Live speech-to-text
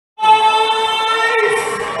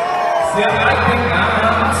See, I like it.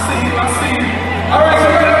 I see you. All right,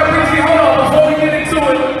 so hold on. Before we get into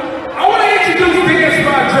it, I want to introduce Dance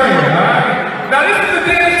by Dre, all right? Now, this is a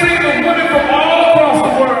dance team of women from all across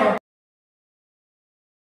the world.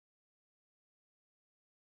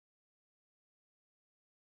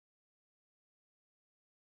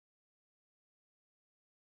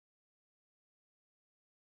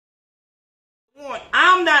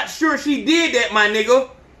 I'm not sure she did that, my nigga.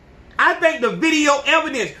 I think the video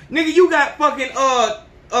evidence, nigga, you got fucking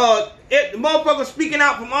motherfuckers speaking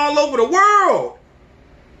out from all over the world.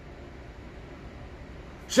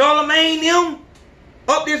 Charlamagne them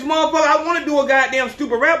up this motherfucker. I want to do a goddamn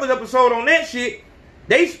Stupid Rappers episode on that shit.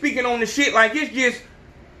 They speaking on the shit like it's just.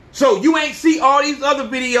 So you ain't see all these other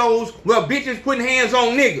videos where bitches putting hands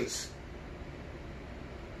on niggas.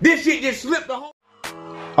 This shit just slipped the whole.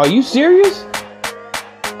 Are you serious?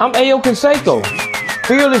 I'm Ayo Consaco,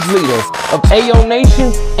 fearless leader of Ayo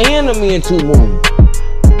Nation and the Me and Two Movement.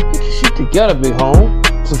 Get your shit together, big home.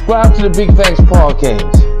 Subscribe to the Big Facts Podcast.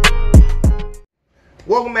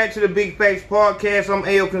 Welcome back to the Big Facts Podcast. I'm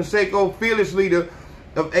Ayo Consaco, fearless leader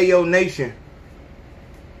of Ayo Nation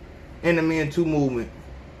and the Me and Two Movement.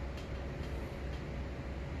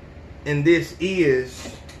 And this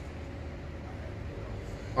is,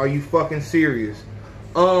 are you fucking serious?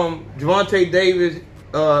 Gervonta Davis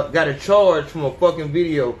got a charge from a fucking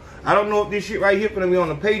video. I don't know if this shit right here gonna be on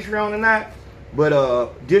the Patreon or not, but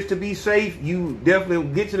just to be safe, you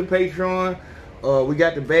definitely get to the Patreon. We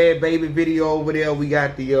got the Bad Baby video over there. We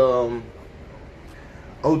got the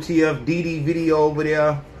OTF DD video over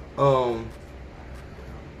there.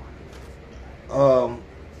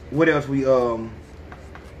 What else? We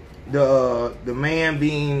the man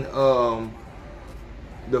being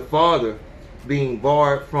the father being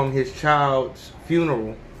barred from his child's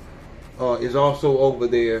funeral is also over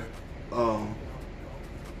there.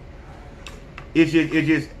 It's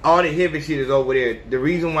just all the heavy shit is over there. The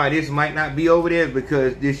reason why this might not be over there is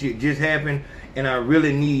because this shit just happened, and I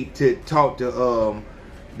really need to talk to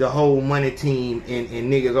the whole money team and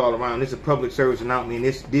niggas all around. This is a public service announcement.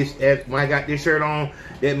 When I got this shirt on,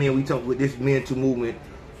 that means we talk with this Me and Two Movement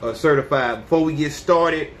certified. Before we get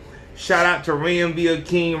started, shout out to Ranville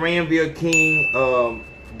King. Ranville King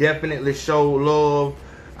definitely showed love.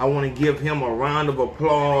 I want to give him a round of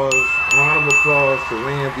applause. Round of applause to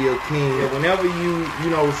Ranville King. And whenever you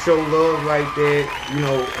show love like that,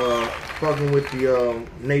 fucking with the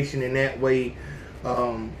nation in that way,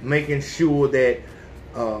 making sure that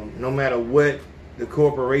no matter what the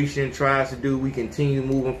corporation tries to do, we continue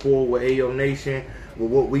moving forward with Ayo Nation. With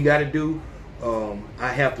what we got to do, I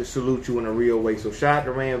have to salute you in a real way. So shout out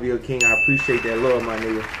to Ranville King. I appreciate that love, my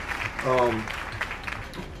nigga.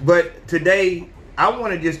 But today I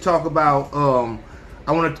want to just talk about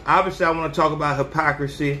I want to talk about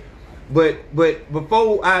hypocrisy. But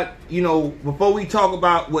before we talk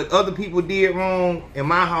about what other people did wrong in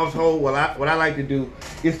my household, what I like to do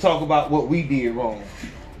is talk about what we did wrong.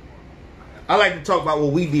 I like to talk about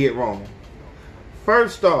what we did wrong.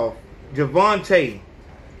 First off, Gervonta,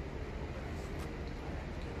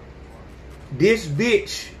 this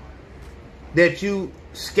bitch that you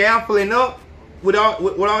scaffolding up with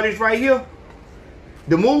all this right here,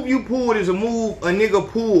 the move you pulled is a move a nigga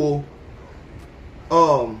pull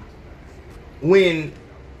when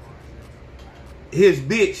his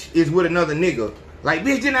bitch is with another nigga. Like,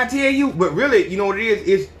 bitch, didn't I tell you? But really, you know what it is?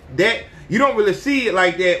 It's that you don't really see it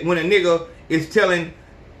like that when a nigga is telling.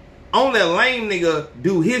 Only a lame nigga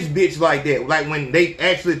do his bitch like that. Like when they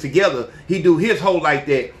actually together, he do his hoe like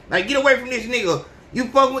that. Like, get away from this nigga. You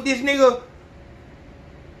fucking with this nigga.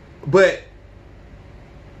 But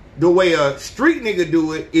the way a street nigga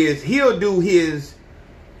do it is he'll do his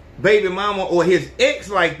baby mama or his ex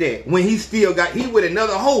like that. When he with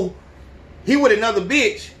another hoe. He with another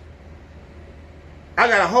bitch. I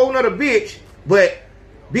got a whole nother bitch. But,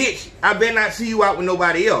 bitch, I better not see you out with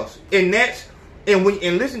nobody else. And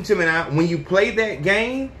listen to me now, when you play that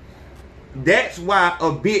game, that's why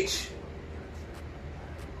a bitch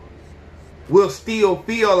will still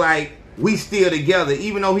feel like we still together,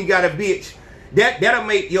 even though he got a bitch. That'll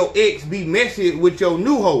make your ex be messy with your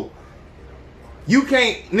new hoe. You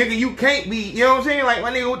can't be, you know what I'm saying? Like, my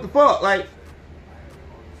nigga, what the fuck? Like,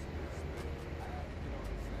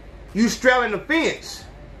 you straddling the fence.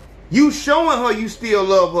 You showing her you still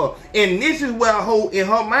love her. And this is where in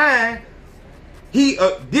her mind,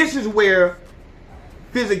 this is where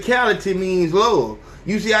physicality means love.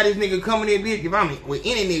 You see how this nigga coming in, bitch? If I'm with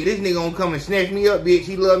any nigga, this nigga gonna come and snatch me up, bitch.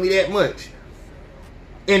 He love me that much.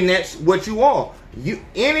 And that's what you are.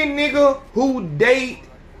 Any nigga who date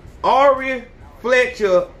Ari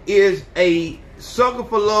Fletcher is a sucker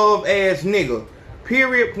for love ass nigga.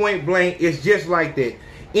 Period, point blank. It's just like that.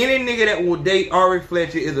 Any nigga that will date Ari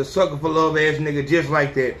Fletcher is a sucker for love ass nigga just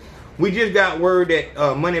like that. We just got word that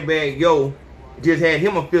Moneybag Yo just had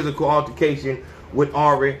him a physical altercation with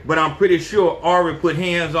Ari, but I'm pretty sure Ari put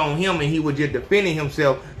hands on him and he was just defending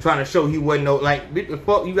himself, trying to show he wasn't no, like, what the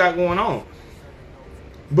fuck you got going on?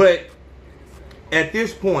 But at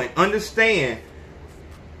this point, understand,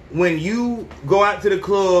 when you go out to the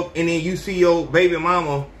club and then you see your baby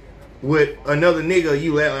mama with another nigga,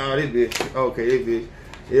 you like, oh, this bitch, okay,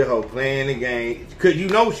 this hoe playing the game. Cause you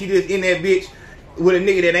know she just in that bitch with a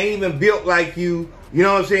nigga that ain't even built like you. You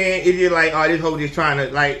know what I'm saying? It's just like, oh, this hoe just trying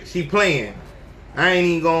to, like, she playing. I ain't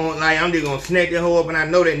even gonna, like, I'm just gonna snatch that hoe up and I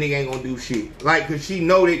know that nigga ain't gonna do shit. Like, cause she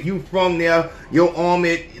know that you from there, your arm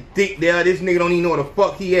is thick there, this nigga don't even know where the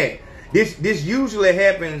fuck he at. This usually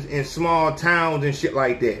happens in small towns and shit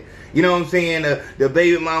like that. You know what I'm saying? The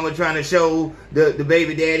baby mama trying to show the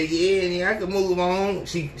baby daddy, yeah, I can move on.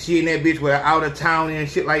 She in that bitch with her out of town and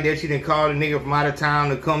shit like that. She done called a nigga from out of town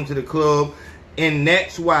to come to the club. And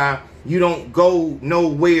that's why you don't go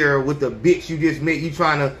nowhere with the bitch you just met. You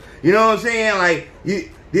trying to, you know what I'm saying? Like, this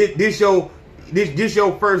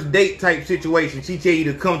your first date type situation. She tell you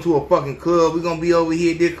to come to a fucking club. We're gonna be over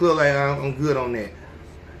here at this club. Like, I'm good on that.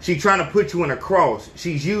 She trying to put you in a cross.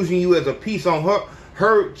 She's using you as a piece on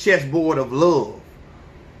her chessboard of love.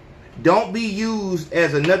 Don't be used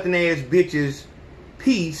as a nothing ass bitch's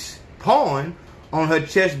pawn on her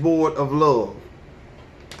chessboard of love.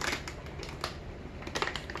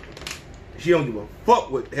 She don't give a fuck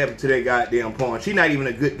what happened to that goddamn pawn. She not even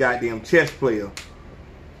a good goddamn chess player.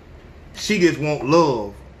 She just want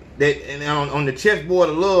love. That, and on the chessboard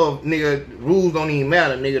of love, nigga, rules don't even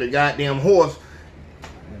matter. Nigga, the goddamn horse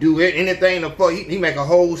do anything to fuck. He make a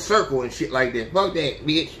whole circle and shit like that. Fuck that,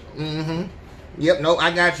 bitch. Yep, no, I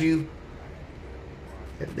got you.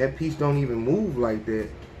 That piece don't even move like that.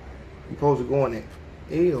 You supposed to go on that.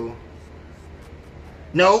 Ew.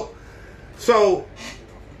 No. So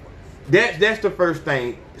that's the first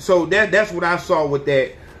thing. So that's what I saw with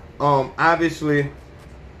that. Obviously,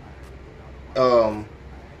 that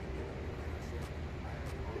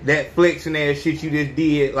flexing ass shit you just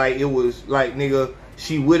did, like, it was like, nigga,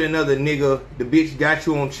 she with another nigga, the bitch got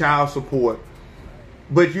you on child support.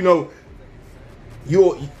 But you know,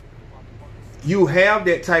 you have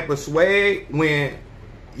that type of swag when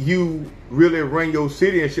you really run your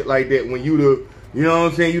city and shit like that. When you the, you know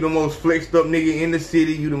what I'm saying, you the most flexed up nigga in the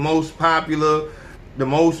city, you the most popular, the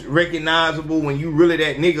most recognizable. When you really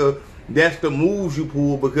that nigga, that's the moves you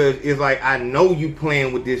pull, because it's like, I know you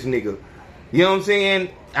playing with this nigga. You know what I'm saying?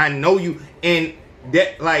 I know you, and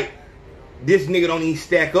that, like, this nigga don't even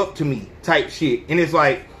stack up to me type shit. And it's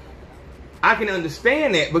like, I can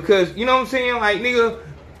understand that, because, you know what I'm saying, like,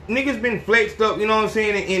 niggas been flexed up, you know what I'm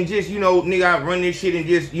saying, and just, you know, nigga, I run this shit and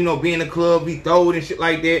just, you know, be in the club, be throwed and shit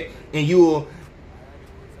like that, and you'll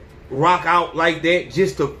rock out like that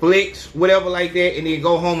just to flex, whatever like that, and then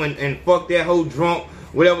go home and fuck that whole drunk,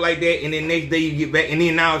 whatever like that, and then next day you get back, and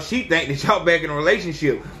then now she think that y'all back in a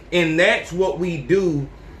relationship. And that's what we do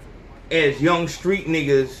as young street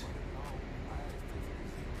niggas,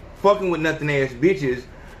 fucking with nothing ass bitches.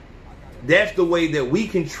 That's the way that we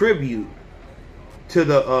contribute to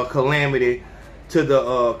the calamity, to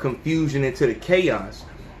the confusion, and to the chaos.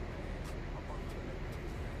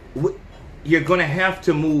 You're gonna have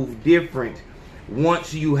to move different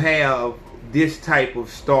once you have this type of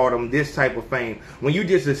stardom, this type of fame. When you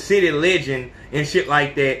just a city legend and shit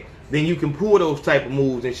like that, then you can pull those type of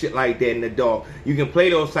moves and shit like that in the dark. You can play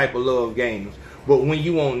those type of love games. But when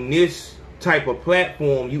you on this type of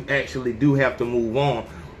platform, you actually do have to move on.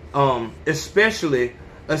 Especially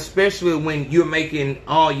when you're making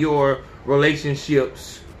all your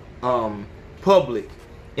relationships public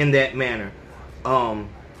in that manner.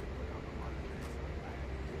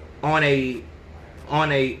 With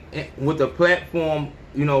a platform,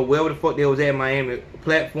 you know, wherever the fuck they was at, Miami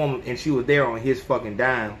platform, and she was there on his fucking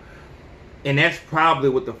dime. And that's probably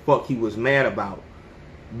what the fuck he was mad about.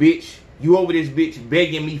 Bitch, you over this bitch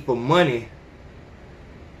begging me for money.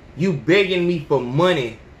 You begging me for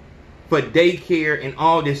money for daycare and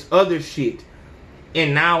all this other shit.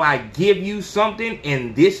 And now I give you something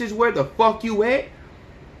and this is where the fuck you at?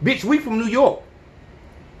 Bitch, we from New York.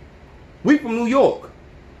 We from New York.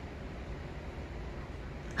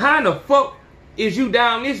 How in the fuck is you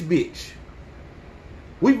down this bitch?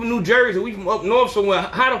 We from New Jersey, we from up north somewhere.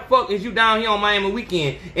 How the fuck is you down here on Miami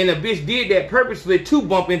weekend? And the bitch did that purposely to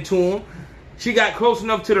bump into him. She got close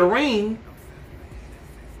enough to the ring.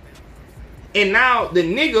 And now the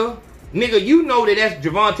nigga, you know that's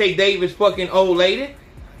Gervonta Davis' fucking old lady.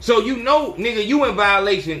 So you know, nigga, you in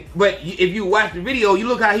violation. But if you watch the video, you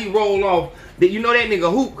look how he rolled off. That you know that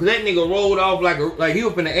nigga hoop, cause that nigga rolled off like he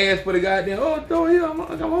was finna ask for the goddamn. Oh, throw here,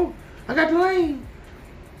 I got the lane.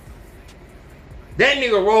 That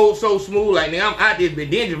nigga rolled so smooth, like nigga, I'm out there.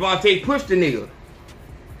 But then Gervonta pushed the nigga.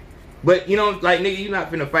 But you know, like nigga, you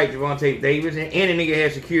not finna fight Gervonta Davis, and the nigga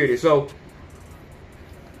had security. So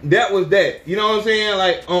that was that. You know what I'm saying?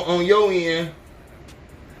 Like on your end,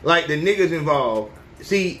 like the niggas involved.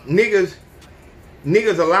 See, niggas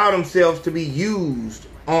allow themselves to be used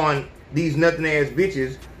on these nothing ass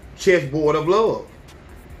bitches chessboard of love.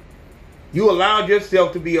 You allowed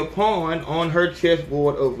yourself to be a pawn on her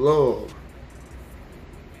chessboard of love.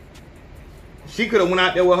 She could have went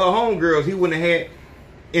out there with her homegirls. He wouldn't have had.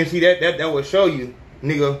 And see that would show you,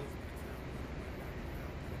 nigga.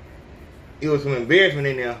 It was some embarrassment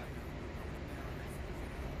in there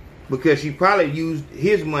because she probably used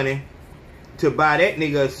his money to buy that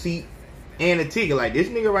nigga a seat and a ticket. Like this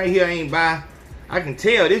nigga right here ain't buy. I can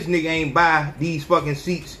tell this nigga ain't buy these fucking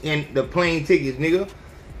seats and the plane tickets, nigga.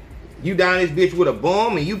 You down this bitch with a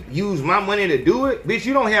bum and you use my money to do it? Bitch,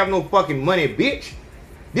 you don't have no fucking money, bitch.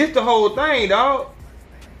 This the whole thing, dog.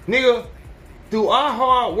 Nigga, through our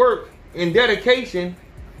hard work and dedication,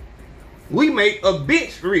 we make a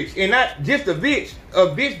bitch rich. And not just a bitch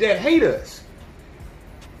that hate us.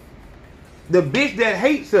 The bitch that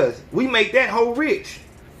hates us, we make that hoe rich.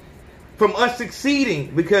 From us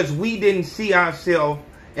succeeding because we didn't see ourselves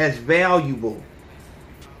as valuable.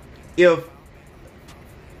 If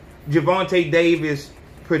Gervonta Davis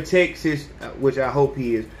protects his, which I hope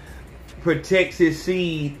he is, protects his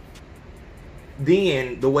seed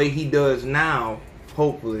then the way he does now,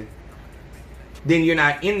 hopefully, then you're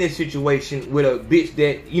not in this situation with a bitch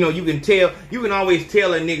that, you know, you can always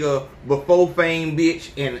tell a nigga before fame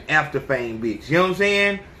bitch and after fame bitch. You know what I'm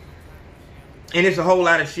saying? And it's a whole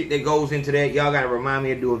lot of shit that goes into that. Y'all gotta remind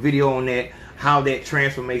me to do a video on that, how that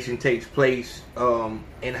transformation takes place,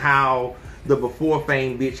 and how the before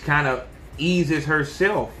fame bitch kind of eases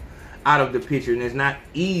herself out of the picture, and it's not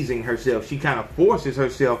easing herself. She kind of forces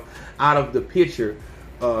herself out of the picture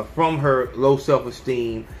from her low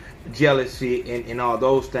self-esteem, jealousy, and all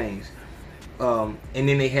those things. And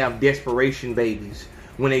then they have desperation babies.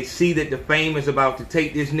 When they see that the fame is about to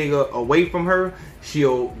take this nigga away from her,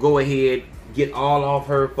 she'll go ahead, get all off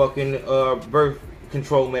her fucking birth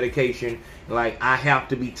control medication. Like, I have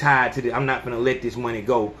to be tied to this. I'm not gonna let this money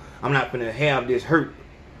go. I'm not gonna have this hurt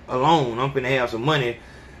alone. I'm gonna have some money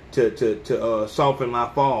to soften my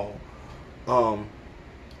fall.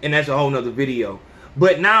 And that's a whole nother video.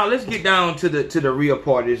 But now let's get down to the real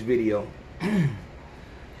part of this video.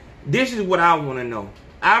 This is what I want to know.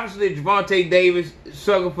 Obviously, Gervonta Davis,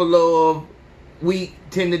 sucker for love, we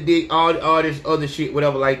tend to dig all this other shit,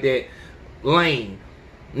 whatever like that. Lame.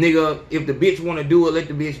 Nigga, if the bitch want to do it, let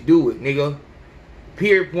the bitch do it, nigga.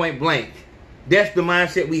 Period, point blank. That's the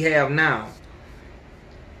mindset we have now.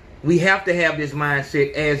 We have to have this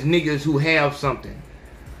mindset as niggas who have something.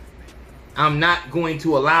 I'm not going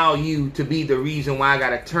to allow you to be the reason why I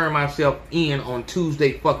gotta turn myself in on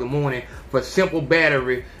Tuesday fucking morning for simple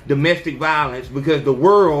battery, domestic violence, because the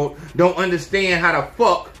world don't understand how the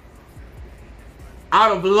fuck,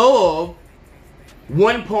 out of love,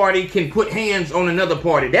 one party can put hands on another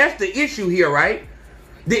party. That's the issue here, right?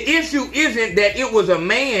 The issue isn't that it was a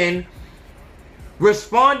man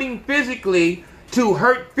responding physically to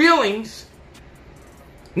hurt feelings.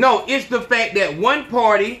 No, it's the fact that one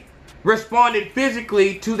party responded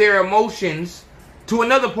physically to their emotions to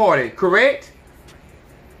another party, correct?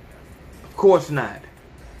 Of course not.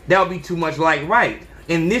 That would be too much like right.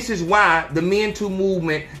 And this is why the Me Too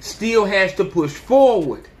movement still has to push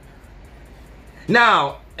forward.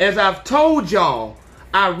 Now, as I've told y'all,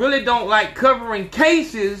 I really don't like covering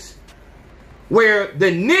cases where the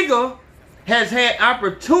nigga has had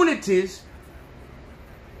opportunities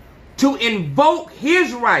to invoke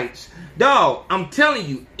his rights. Dog, I'm telling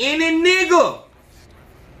you, any nigga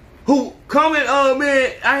who come in, oh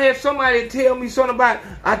man, I had somebody tell me something about,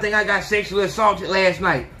 I think I got sexually assaulted last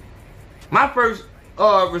night. My first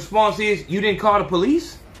response is, you didn't call the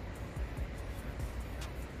police?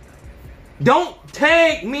 Don't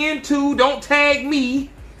tag Me Too, don't tag me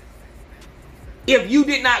if you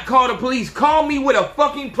did not call the police. Call me with a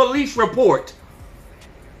fucking police report,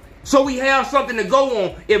 so we have something to go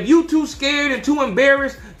on. If you too scared and too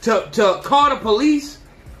embarrassed to call the police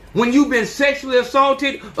when you've been sexually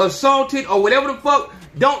assaulted, or whatever the fuck,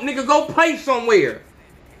 don't nigga go play somewhere.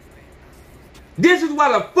 This is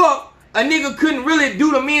why the fuck a nigga couldn't really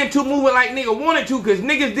do the Me Too movement like nigga wanted to, because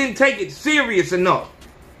niggas didn't take it serious enough.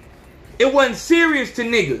 It wasn't serious to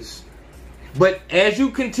niggas. But as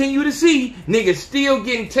you continue to see, niggas still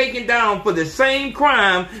getting taken down for the same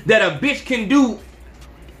crime that a bitch can do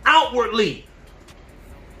outwardly.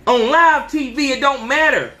 On live TV, it don't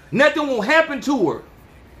matter. Nothing will happen to her.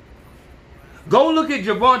 Go look at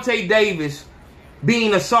Gervonta Davis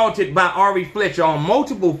being assaulted by ARI Fletcher on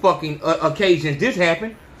multiple fucking occasions. This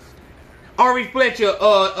happened. ARI Fletcher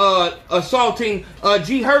assaulting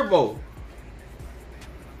G Herbo.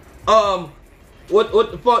 What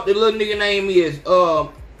the fuck the little nigga name is?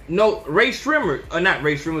 No, Ray Shrimmer. Not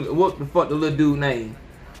Ray Shrimmer. What the fuck the little dude name?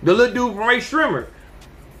 The little dude from Ray Shrimmer.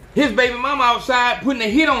 His baby mama outside putting a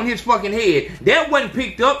hit on his fucking head. That wasn't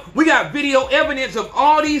picked up. We got video evidence of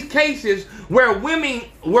all these cases where women,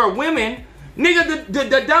 nigga,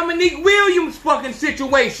 the Dominique Williams fucking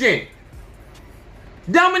situation.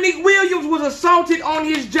 Dominique Williams was assaulted on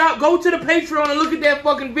his job. Go to the Patreon and look at that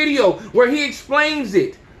fucking video where he explains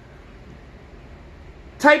it.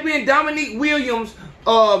 Type in Dominique Williams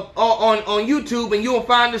on YouTube and you'll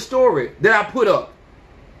find the story that I put up.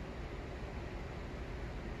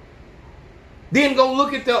 Then go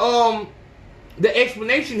look at the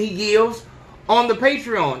explanation he gives on the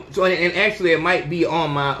Patreon. So and actually it might be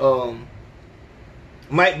on my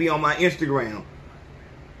Instagram.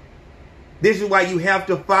 This is why you have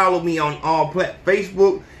to follow me on all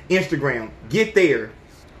Facebook, Instagram. Get there.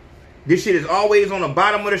 This shit is always on the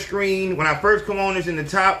bottom of the screen. When I first come on, it's in the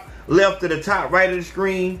top left to the top right of the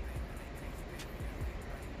screen.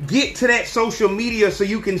 Get to that social media so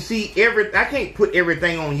you can see everything. I can't put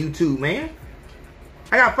everything on YouTube, man.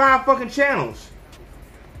 I got 5 fucking channels.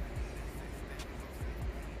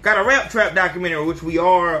 Got a Rap Trap documentary, which we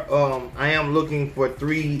are. I am looking for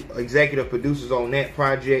 3 executive producers on that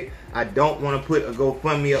project. I don't want to put a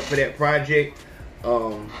GoFundMe up for that project.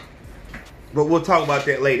 But we'll talk about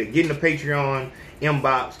that later. Get in the Patreon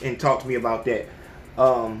inbox and talk to me about that.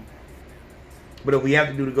 But if we have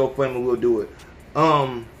to do the GoFundMe, we'll do it.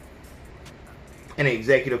 And the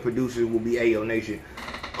executive producer will be AO Nation.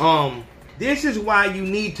 This is why you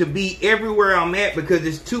need to be everywhere I'm at, because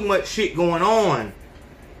there's too much shit going on.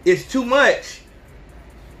 It's too much.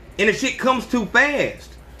 And the shit comes too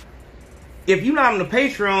fast. If you're not on the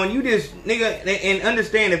Patreon, you just, nigga, and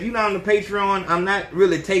understand, if you're not on the Patreon, I'm not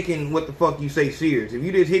really taking what the fuck you say serious. If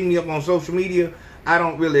you just hitting me up on social media, I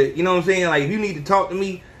don't really, you know what I'm saying? Like, if you need to talk to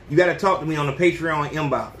me, you got to talk to me on the Patreon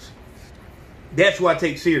inbox. That's who I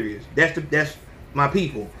take serious. That's my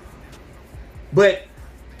people. But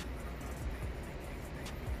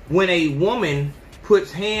when a woman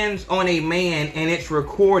puts hands on a man and it's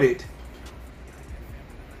recorded,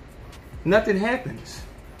 nothing happens.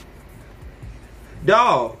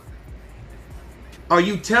 Dog, are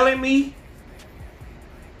you telling me?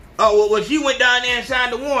 Oh, well, she went down there and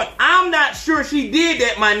signed the warrant. I'm not sure she did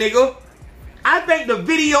that, my nigga. I think the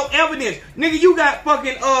video evidence, nigga, you got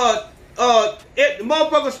fucking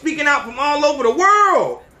motherfuckers speaking out from all over the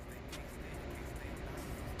world.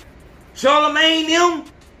 Charlamagne them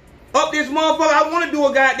up this motherfucker. I want to do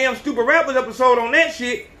a goddamn Stupid Rappers episode on that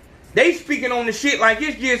shit. They speaking on the shit like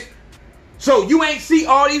it's just. So you ain't see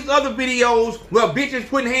all these other videos where bitches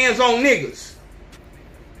putting hands on niggas.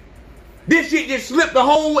 This shit just slipped the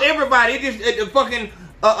whole everybody. It just fucking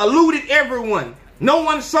eluded everyone. No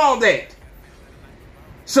one saw that.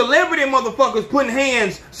 Celebrity motherfuckers putting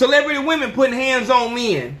hands. Celebrity women putting hands on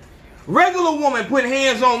men. Regular woman putting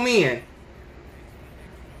hands on men.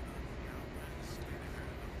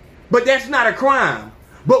 But that's not a crime.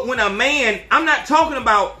 But when a man, I'm not talking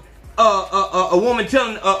about a woman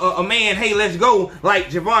telling a man, hey, let's go, like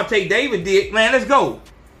Gervonta Davis did, man, let's go.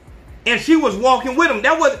 And she was walking with him.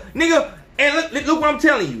 That was, nigga, and look what I'm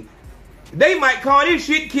telling you. They might call this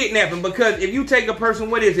shit kidnapping, because if you take a person,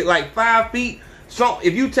 what is it, like 5 feet? So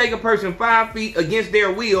if you take a person 5 feet against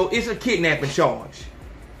their will, it's a kidnapping charge.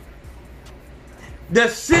 The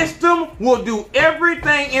system will do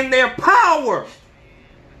everything in their power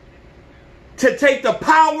to take the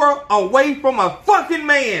power away from a fucking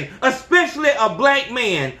man, especially a black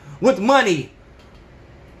man with money.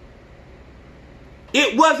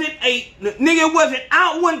 It wasn't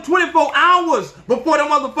out, it wasn't 24 hours before the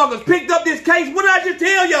motherfuckers picked up this case. What did I just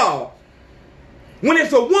tell y'all? When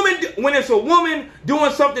it's a woman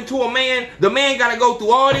doing something to a man, the man gotta go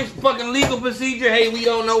through all this fucking legal procedure. Hey, we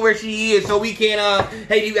don't know where she is, so we can't,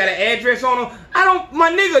 hey, you got an address on her?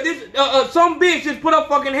 My nigga, this, some bitch just put her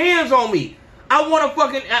fucking hands on me. I want to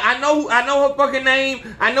fucking, I know her fucking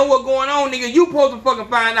name. I know what's going on, nigga. You supposed to fucking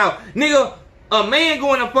find out. Nigga, a man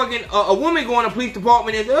going to fucking, a woman going to police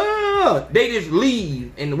department is, they just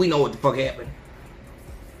leave and we know what the fuck happened.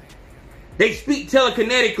 They speak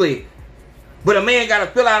telekinetically. But a man got to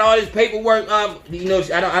fill out all this paperwork. You know,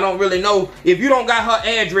 I don't really know. If you don't got her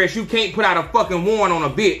address, you can't put out a fucking warrant on a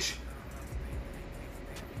bitch.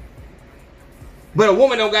 But a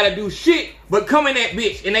woman don't got to do shit but come in that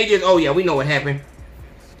bitch and they just, oh yeah, we know what happened.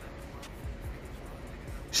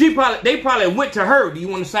 They probably went to her. Do you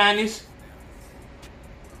want to sign this?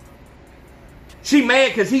 She mad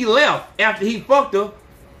because he left after he fucked her.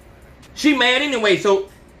 She mad anyway. So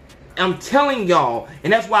I'm telling y'all,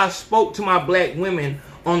 and that's why I spoke to my black women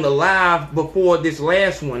on the live before this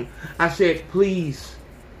last one. I said, please,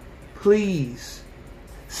 please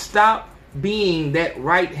stop being that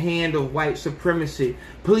right hand of white supremacy.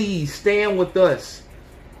 Please stand with us.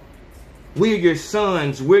 We're your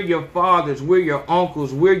sons, we're your fathers, we're your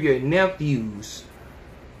uncles, we're your nephews.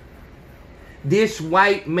 This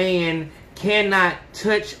white man cannot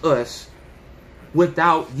touch us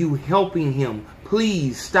without you helping him.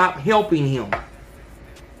 Please stop helping him.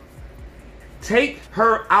 Take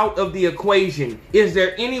her out of the equation. Is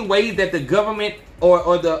there any way that the government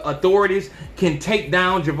or the authorities can take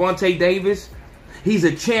down Gervonta Davis? He's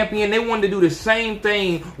a champion. They wanted to do the same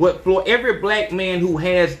thing with every black man who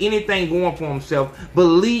has anything going for himself.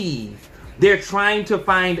 Believe they're trying to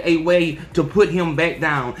find a way to put him back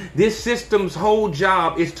down. This system's whole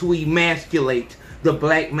job is to emasculate the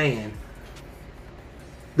black man.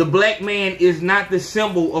 The black man is not the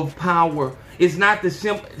symbol of power. It's not the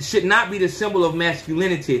should not be the symbol of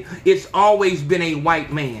masculinity. It's always been a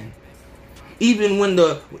white man. Even when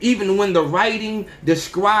the writing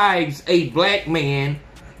describes a black man,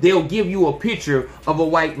 they'll give you a picture of a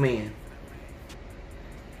white man.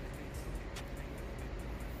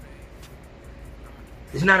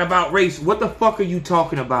 It's not about race. What the fuck are you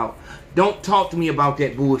talking about? Don't talk to me about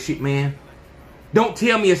that bullshit, man. Don't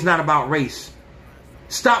tell me it's not about race.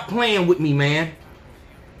 Stop playing with me, man.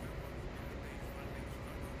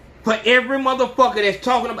 For every motherfucker that's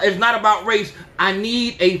talking about it's not about race, I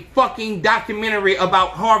need a fucking documentary about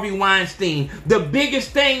Harvey Weinstein. The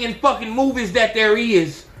biggest thing in fucking movies that there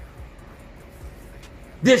is.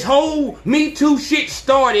 This whole Me Too shit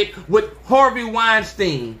started with Harvey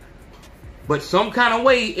Weinstein. But some kind of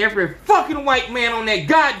way, every fucking white man on that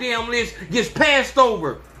goddamn list gets passed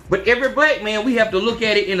over. But every black man, we have to look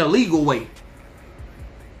at it in a legal way.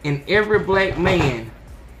 And every black man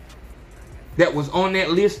that was on that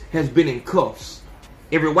list has been in cuffs.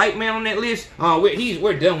 Every white man on that list,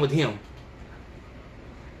 we're done with him.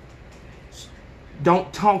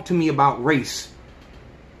 Don't talk to me about race.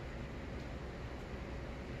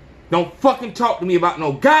 Don't fucking talk to me about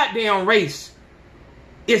no goddamn race.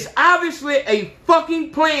 It's obviously a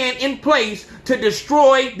fucking plan in place to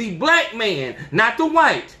destroy the black man, not the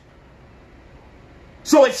white.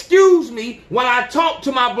 So excuse me when I talk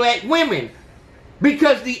to my black women.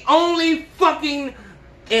 Because the only fucking,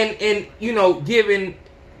 and you know, given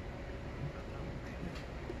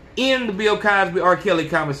in the Bill Cosby R. Kelly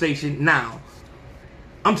conversation now.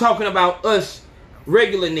 I'm talking about us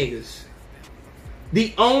regular niggas.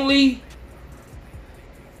 The only,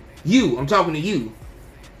 I'm talking to you,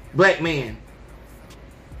 black man.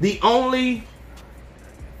 The only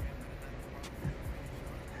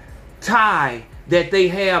tie that they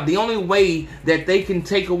have, the only way that they can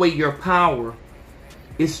take away your power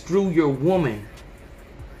is through your woman.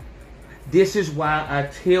 This is why I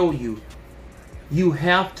tell you, you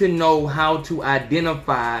have to know how to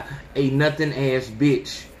identify a nothing ass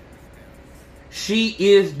bitch. She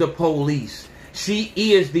is the police. She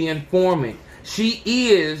is the informant. She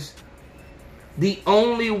is the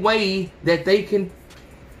only way that they can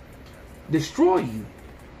destroy you.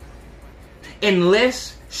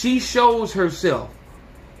 Unless she shows herself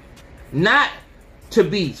not to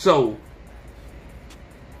be so.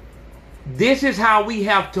 This is how we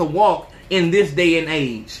have to walk in this day and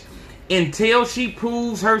age. Until she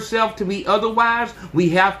proves herself to be otherwise, we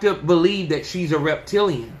have to believe that she's a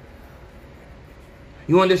reptilian.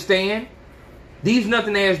 You understand? These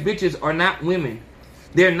nothing ass bitches are not women.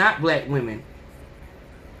 They're not black women.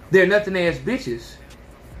 They're nothing ass bitches.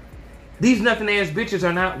 These nothing ass bitches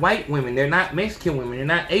are not white women. They're not Mexican women. They're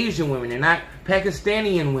not Asian women. They're not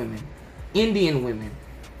Pakistani women. Indian women.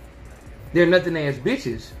 They're nothing ass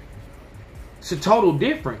bitches. It's a total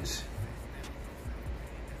difference.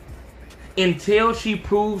 Until she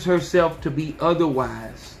proves herself to be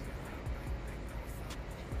otherwise.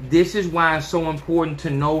 This is why it's so important to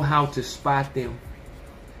know how to spot them.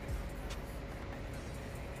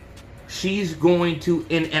 She's going to,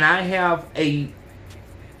 and I have a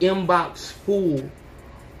inbox full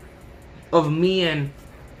of men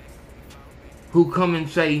who come and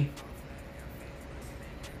say,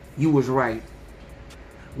 you was right.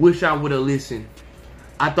 Wish I would have listened.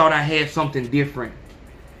 I thought I had something different.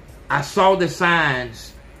 I saw the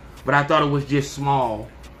signs, but I thought it was just small.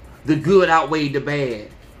 The good outweighed the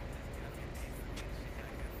bad.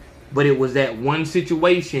 But it was that one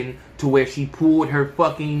situation to where she pulled her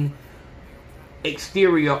fucking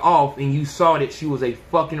exterior off and you saw that she was a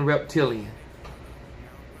fucking reptilian.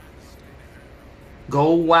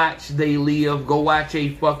 Go watch They Live. Go watch a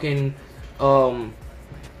fucking a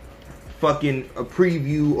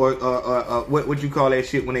preview or what you call that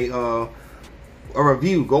shit when they a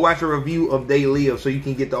review. Go watch a review of They Live so you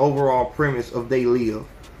can get the overall premise of They Live.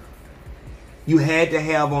 You had to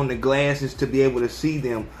have on the glasses to be able to see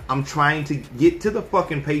them. I'm trying to get to the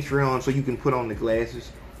fucking Patreon so you can put on the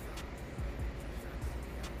glasses.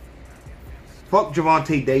 Fuck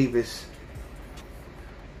Gervonta Davis.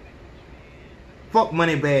 Fuck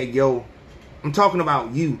Moneybag Yo. I'm talking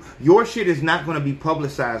about you. Your shit is not going to be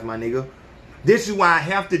publicized, my nigga. This is why I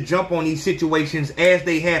have to jump on these situations as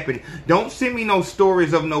they happen. Don't send me no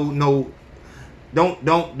stories of no.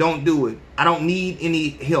 Don't do it. I don't need any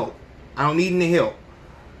help. I don't need any help.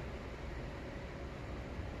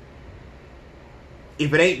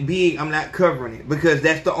 If it ain't big, I'm not covering it. Because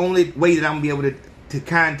that's the only way that I'm going to be able to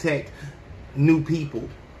contact new people.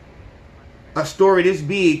 A story this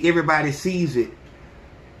big, everybody sees it.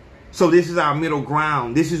 So this is our middle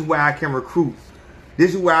ground. This is where I can recruit.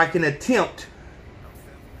 This is where I can attempt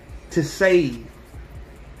to save.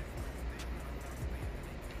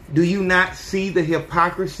 Do you not see the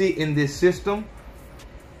hypocrisy in this system?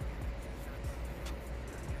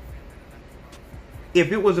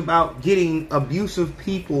 If it was about getting abusive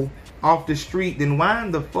people off the street, then why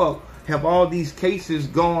in the fuck have all these cases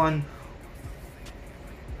gone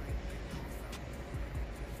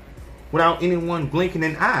without anyone blinking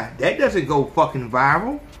an eye? That doesn't go fucking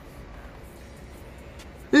viral.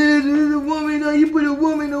 This is a woman, you put a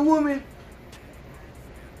woman.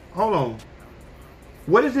 Hold on.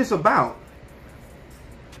 What is this about?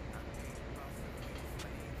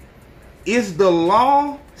 Is the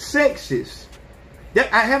law sexist?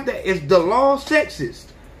 That I have that. Is the law sexist?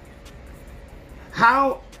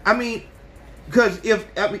 How? I mean, because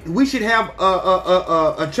we should have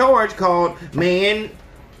a charge called man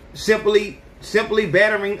simply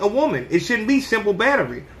battering a woman. It shouldn't be simple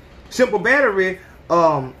battery. Simple battery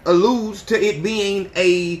alludes to it being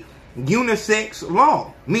a unisex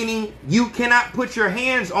law, meaning you cannot put your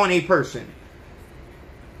hands on a person.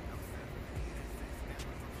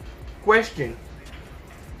 Question.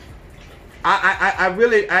 I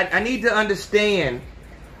really need to understand,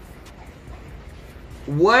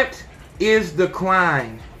 what is the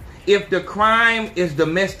crime? If the crime is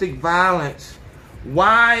domestic violence,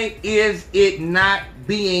 why is it not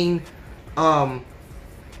being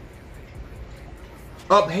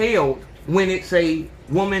upheld when it's a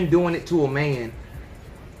woman doing it to a man?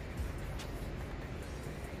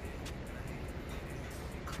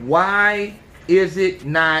 Why is it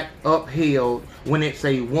not upheld when it's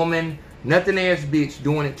a woman, nothing ass bitch,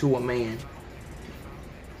 doing it to a man?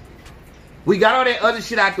 We got all that other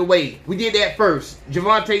shit out the way. We did that first.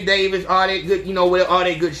 Gervonta Davis, all that good, you know, all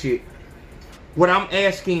that good shit. What I'm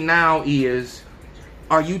asking now is,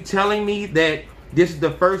 are you telling me that this is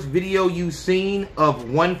the first video you've seen of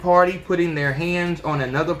one party putting their hands on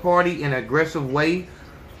another party in an aggressive way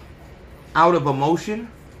out of emotion?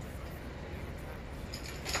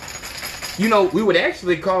 You know, we would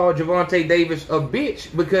actually call Gervonta Davis a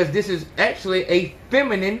bitch because this is actually a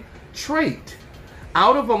feminine trait.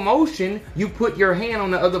 Out of emotion, you put your hand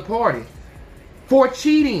on the other party for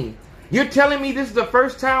cheating. You're telling me this is the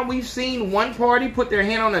first time we've seen one party put their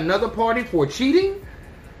hand on another party for cheating?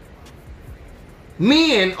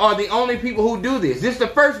 Men are the only people who do this. This is the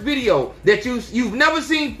first video that you've never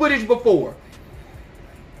seen footage before.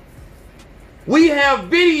 We have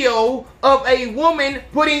video of a woman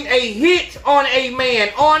putting a hit on a man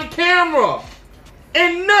on camera,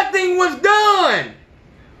 and nothing was done.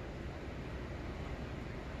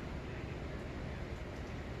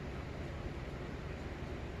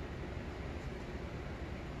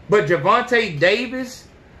 But Gervonta Davis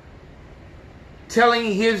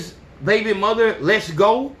telling his baby mother, let's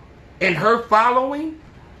go, and her following,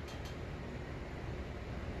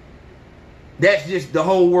 that's just the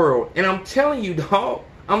whole world. And I'm telling you, dog,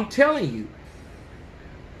 I'm telling you,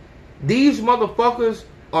 these motherfuckers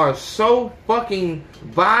are so fucking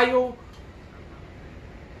vile.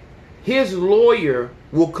 His lawyer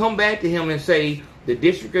will come back to him and say, the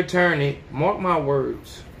district attorney, mark my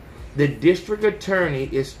words, the district attorney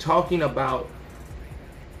is talking about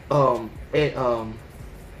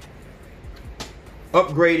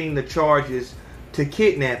upgrading the charges to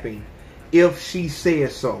kidnapping if she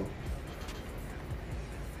says so.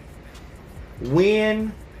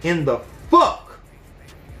 When in the fuck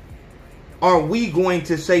are we going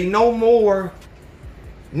to say no more?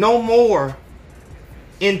 No more.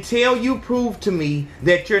 Until you prove to me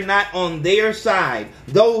that you're not on their side.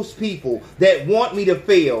 Those people that want me to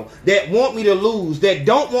fail, that want me to lose, that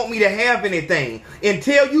don't want me to have anything.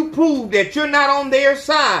 Until you prove that you're not on their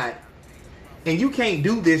side. And you can't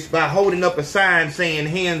do this by holding up a sign saying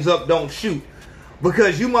hands up, don't shoot.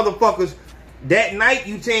 Because you motherfuckers, that night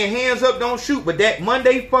you saying hands up, don't shoot. But that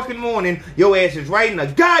Monday fucking morning, your ass is right in a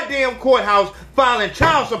goddamn courthouse filing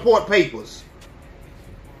child support papers.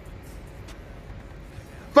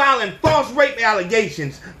 Filing false rape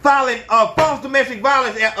allegations, filing false domestic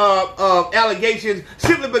violence allegations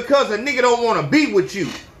simply because a nigga don't want to be with you.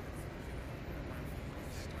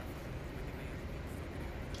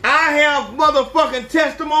 I have motherfucking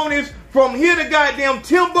testimonies from here to goddamn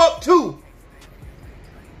Timbuktu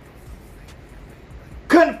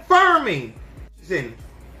confirming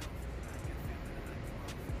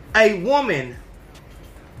a woman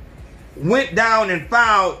went down and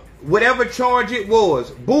filed whatever charge it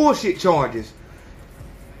was, bullshit charges.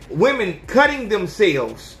 Women cutting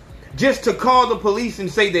themselves just to call the police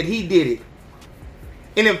and say that he did it.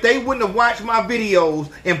 And if they wouldn't have watched my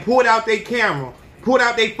videos and pulled out their camera, pulled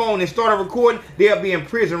out their phone and started recording, they'll be in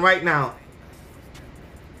prison right now.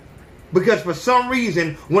 Because for some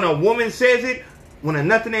reason, when a woman says it, when a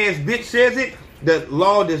nothing ass bitch says it, the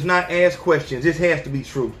law does not ask questions. This has to be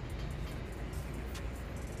true.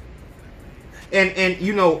 And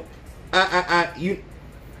you know, I'm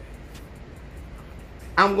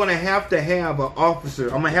gonna have to have an officer.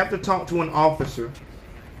 I'm gonna have to talk to an officer.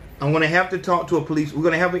 I'm gonna have to talk to a police. We're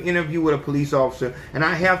gonna have an interview with a police officer, and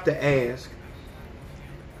I have to ask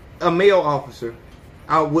a male officer.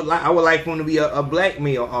 I would like for him to be a black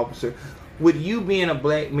male officer. With you being a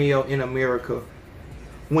black male in America,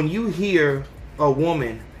 when you hear a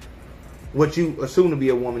woman, what you assume to be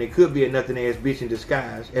a woman, it could be a nothing ass bitch in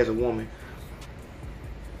disguise as a woman.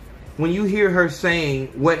 When you hear her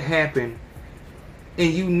saying what happened,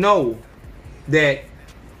 and you know that,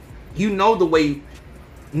 you know the way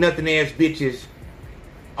nothing ass bitches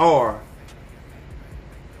are,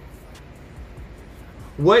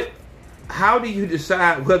 how do you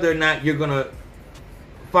decide whether or not you're gonna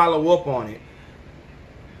follow up on it?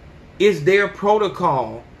 Is there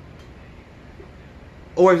protocol,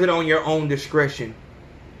 or is it on your own discretion?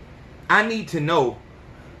 I need to know.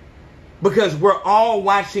 Because we're all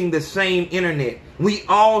watching the same internet. We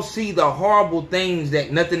all see the horrible things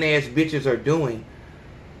that nothing ass bitches are doing.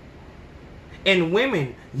 And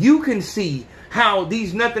women, you can see how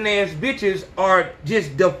these nothing ass bitches are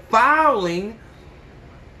just defiling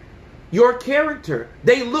your character.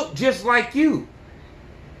 They look just like you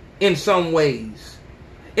in some ways.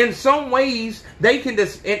 In some ways, they can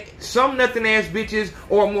some nothing ass bitches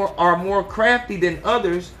are more crafty than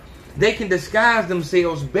others. They can disguise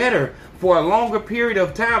themselves better for a longer period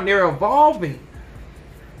of time. They're evolving.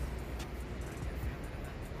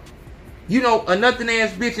 You know, a nothing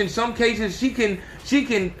ass bitch in some cases, she can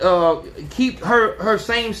keep her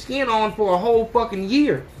same skin on for a whole fucking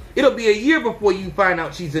year. It'll be a year before you find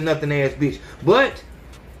out she's a nothing ass bitch. But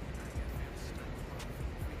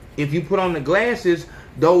if you put on the glasses,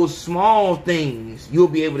 those small things, you'll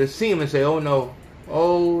be able to see them and say, oh no,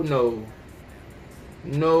 oh no.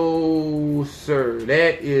 No, sir.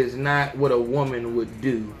 That is not what a woman would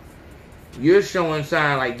do. You're showing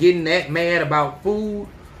sign like getting that mad about food?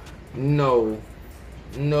 No.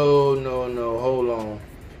 No, no, no. Hold on.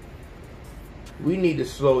 We need to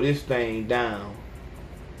slow this thing down.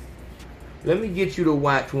 Let me get you to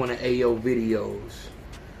watch one of AO videos.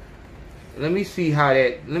 Let me see how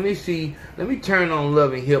that... Let me turn on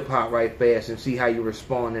Love and Hip Hop right fast and see how you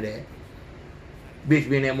respond to that. Bitch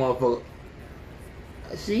being that motherfucker.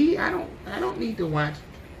 See, I don't need to watch.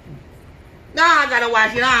 No, I gotta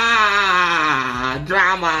watch it.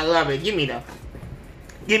 Drama, I love it. Give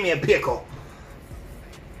me a pickle.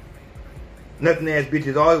 Nothing ass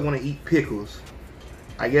bitches always want to eat pickles.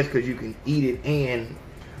 I guess because you can eat it and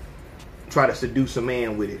try to seduce a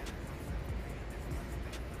man with it.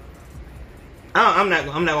 I'm not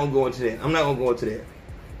gonna go into that. I'm not gonna go into that.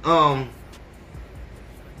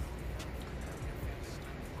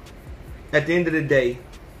 At the end of the day,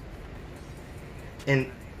 and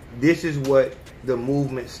this is what the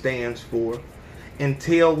movement stands for,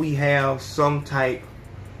 until we have some type,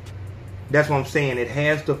 that's what I'm saying, it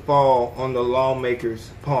has to fall on the lawmakers'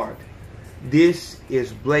 part. This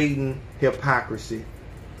is blatant hypocrisy.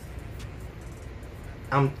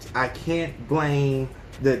 I can't blame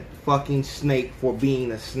the fucking snake for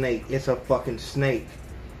being a snake. It's a fucking snake.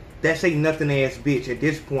 That's a nothing ass bitch. At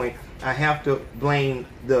this point, I have to blame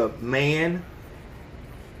the man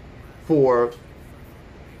for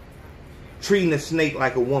treating the snake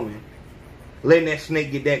like a woman. Letting that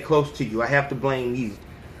snake get that close to you. I have to blame you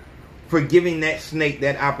for giving that snake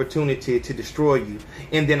that opportunity to destroy you.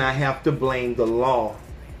 And then I have to blame the law.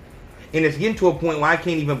 And it's getting to a point where I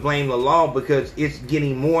can't even blame the law, because it's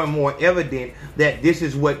getting more and more evident that this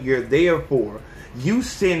is what you're there for. You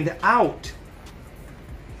send out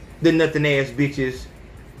the nothing ass bitches,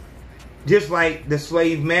 just like the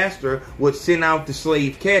slave master would send out the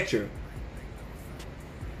slave catcher.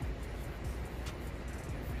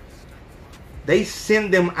 They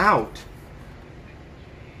send them out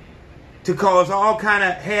to cause all kind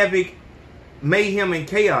of havoc, mayhem, and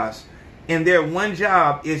chaos. And their one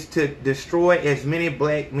job is to destroy as many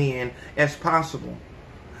black men as possible.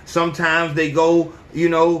 Sometimes they go, they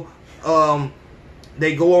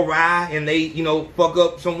go awry and they, fuck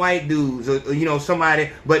up some white dudes or,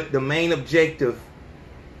 somebody. But the main objective,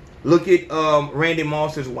 look at Randy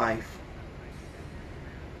Moss's wife.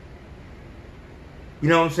 You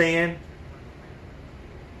know what I'm saying?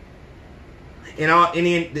 And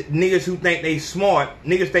then the niggas who think they smart,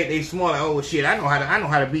 like, oh shit, I know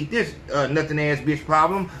how to beat this nothing ass bitch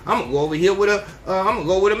problem. I'm gonna go over here with a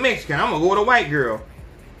Mexican. I'm gonna go with a white girl.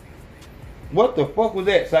 What the fuck was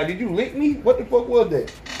that? So did you lick me? What the fuck was that?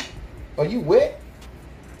 Are you wet?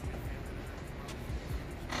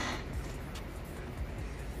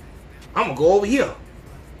 I'm gonna go over here.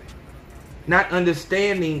 Not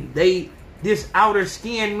understanding this outer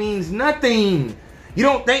skin means nothing. You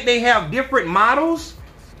don't think they have different models?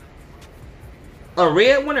 A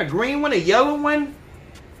red one, a green one, a yellow one?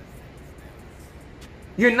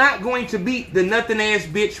 You're not going to beat the nothing ass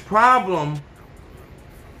bitch problem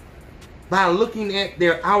by looking at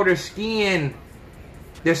their outer skin,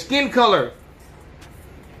 their skin color.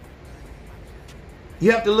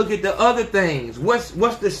 You have to look at the other things. What's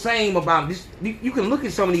the same about this? You can look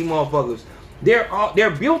at some of these motherfuckers.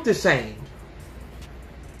 They're built the same.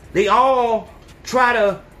 They all try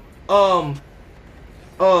to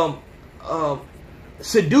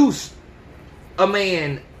seduce a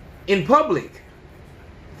man in public.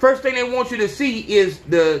 First thing they want you to see is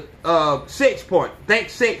the sex part. Think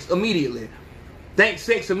sex immediately. Think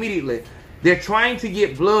sex immediately. They're trying to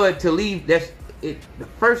get blood to leave. That's it. The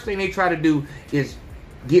first thing they try to do is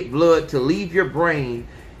get blood to leave your brain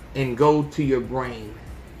and go to your brain.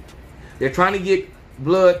 They're trying to get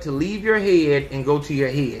blood to leave your head and go to your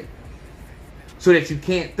head, so that you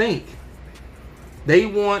can't think. They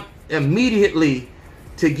want immediately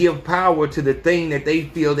to give power to the thing that they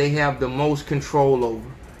feel they have the most control over.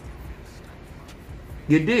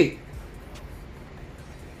 Your dick.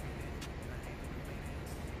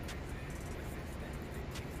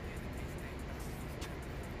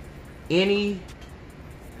 Any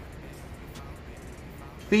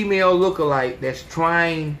female lookalike that's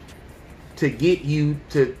trying to get you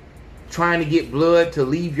to get blood to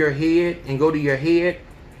leave your head and go to your head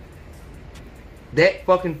that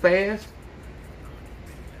fucking fast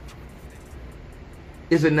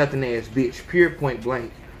is a nothing ass bitch. Pure point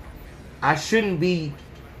blank. I shouldn't be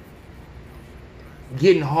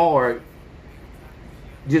getting hard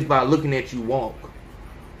just by looking at you walk.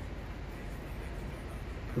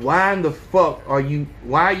 Why in the fuck are you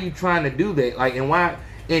trying to do that? Like, and why?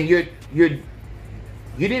 And you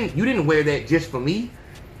didn't wear that just for me.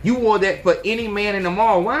 You wore that for any man in the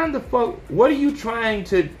mall. Why in the fuck? What are you trying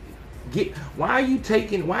to get? Why are you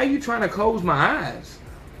trying to close my eyes?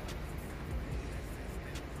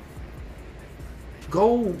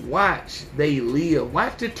 Go watch They Live.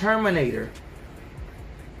 Watch the Terminator.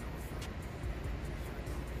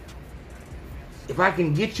 If I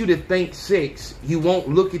can get you to think sex, you won't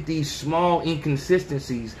look at these small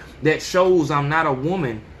inconsistencies that shows I'm not a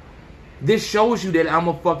woman. This shows you that I'm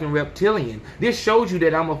a fucking reptilian. This shows you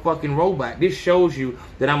that I'm a fucking robot. This shows you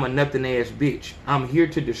that I'm a nothing ass bitch. I'm here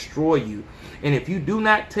to destroy you. And if you do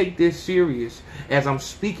not take this serious as I'm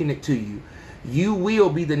speaking it to you, you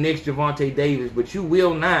will be the next Gervonta Davis, but you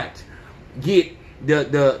will not get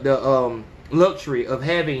the luxury of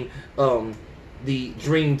having the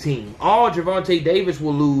dream team. All Gervonta Davis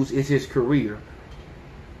will lose is his career.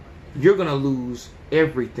 You're gonna lose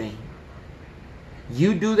everything.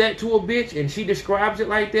 You do that to a bitch and she describes it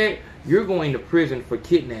like that, you're going to prison for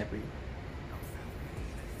kidnapping.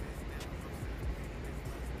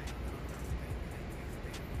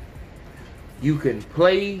 You can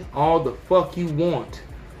play all the fuck you want,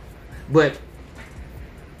 but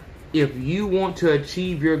if you want to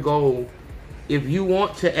achieve your goal, if you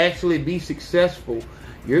want to actually be successful,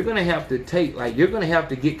 you're gonna have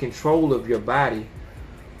to get control of your body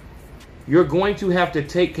You're going to have to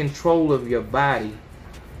take control of your body.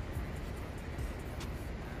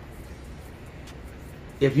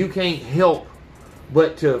 If you can't help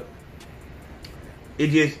but to, it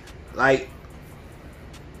just like,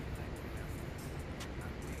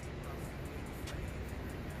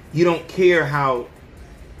 you don't care how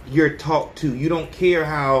you're talked to. You don't care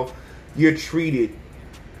how you're treated.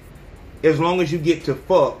 As long as you get to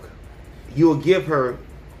fuck, you'll give her,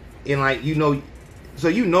 and like, you know, so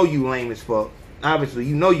you know you lame as fuck. Obviously,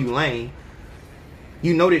 you know you lame.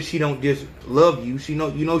 You know that she don't just love you.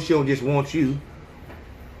 You know she don't just want you.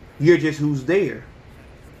 You're just who's there.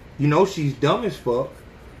 You know she's dumb as fuck.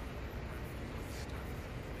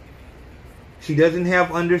 She doesn't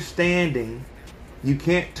have understanding. You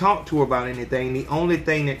can't talk to her about anything. The only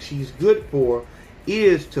thing that she's good for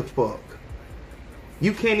is to fuck.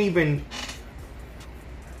 You can't even,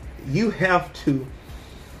 you have to,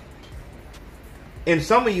 and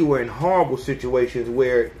some of you are in horrible situations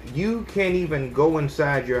where you can't even go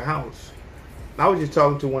inside your house. I was just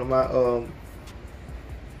talking to one of my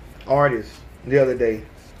artists the other day,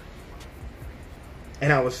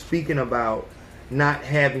 and I was speaking about not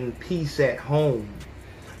having peace at home.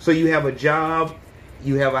 So you have a job,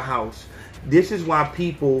 you have a house. This is why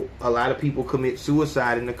a lot of people commit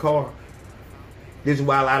suicide in the car. This is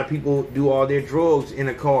why a lot of people do all their drugs in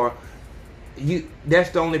the car.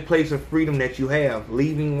 That's the only place of freedom that you have.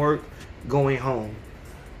 Leaving work, going home.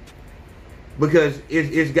 Because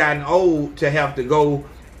it's gotten old to have to go,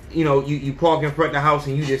 you know, you park in front of the house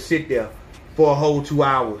and you just sit there for a whole 2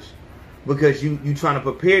 hours. Because you trying to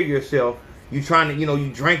prepare yourself. You trying to, you know,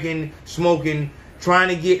 you drinking, smoking, trying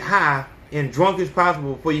to get high and drunk as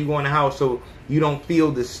possible before you go in the house so you don't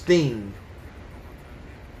feel the sting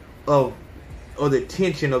of, or the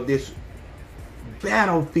tension of this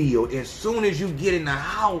battlefield. As soon as you get in the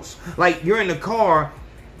house, like you're in the car,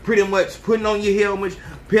 pretty much putting on your helmet,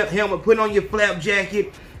 putting on your flap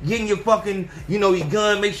jacket, getting your fucking, you know, your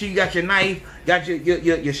gun, make sure you got your knife, got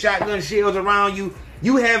your shotgun shells around you.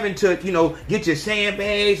 You having to, you know, get your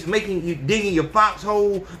sandbags, digging your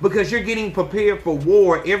foxhole, because you're getting prepared for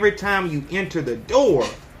war every time you enter the door.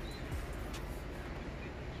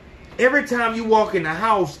 Every time you walk in the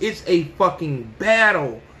house, it's a fucking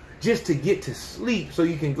battle just to get to sleep so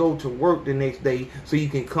you can go to work the next day, so you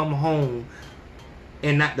can come home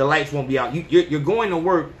and the lights won't be out. You're going to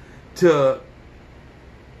work to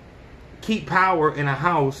keep power in a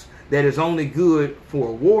house that is only good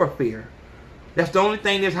for warfare. That's the only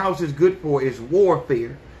thing this house is good for, is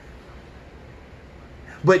warfare.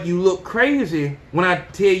 But you look crazy when I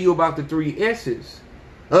tell you about the 3 S's.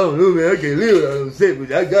 Oh no, man, I can't live without sex,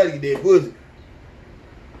 but I gotta get that pussy.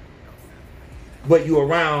 But you're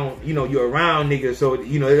around niggas, so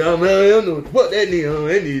you know, I don't know what the fuck that nigga,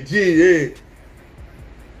 that nigga cheat, yeah.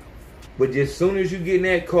 But just as soon as you get in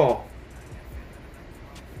that car,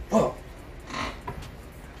 fuck.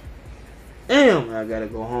 Damn, I gotta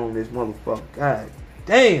go home, this motherfucker. God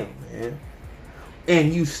damn, man.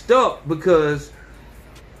 And you stuck because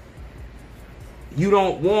you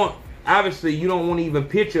don't want, obviously, you don't want to even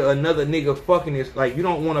picture another nigga fucking this. Like, you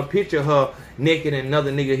don't want to picture her naked and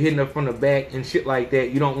another nigga hitting her from the back and shit like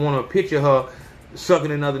that. You don't want to picture her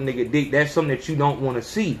sucking another nigga dick. That's something that you don't want to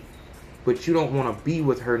see. But you don't want to be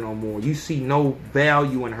with her no more. You see no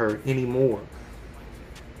value in her anymore.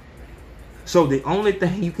 So the only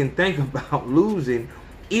thing you can think about losing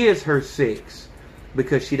is her sex,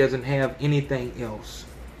 because she doesn't have anything else.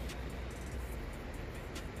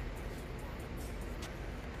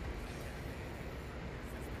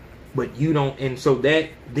 But you don't, and so that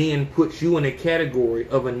then puts you in a category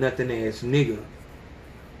of a nothing ass nigga.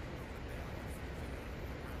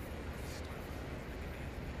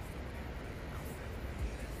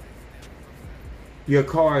 Your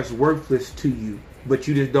car is worthless to you, but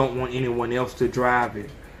you just don't want anyone else to drive it.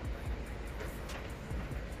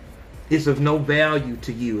 It's of no value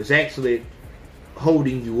to you. It's actually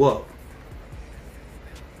holding you up,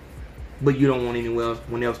 but you don't want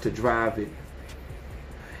anyone else to drive it.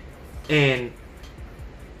 And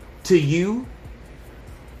to you,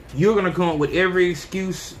 you're going to come up with every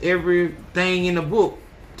excuse, everything in the book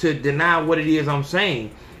to deny what it is I'm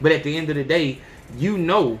saying. But at the end of the day, you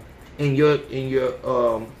know, in your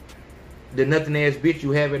the nothing ass bitch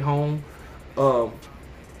you have at home,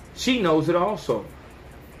 she knows it also.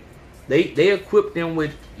 They equip them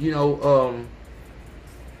with, you know,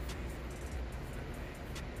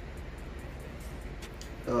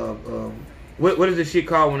 what is this shit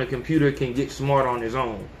called when a computer can get smart on its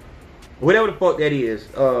own? Whatever the fuck that is.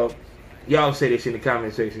 Y'all say this in the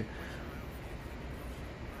comment section.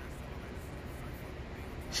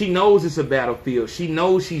 She knows it's a battlefield. She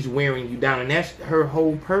knows she's wearing you down, and that's her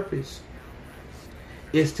whole purpose,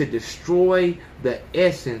 is to destroy the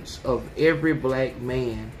essence of every black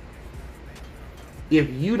man. If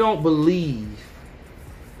you don't believe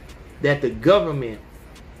that the government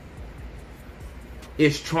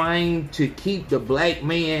is trying to keep the black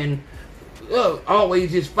man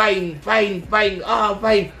always just fighting, so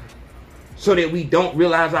that we don't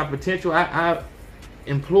realize our potential, I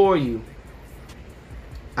implore you,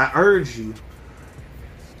 I urge you,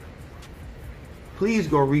 please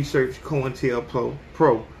go research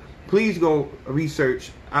COINTELPRO. Please go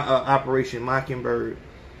research Operation Mockingbird.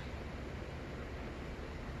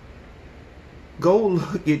 Go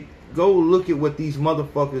look at what these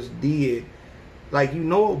motherfuckers did. Like, you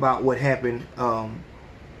know about what happened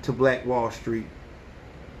to Black Wall Street.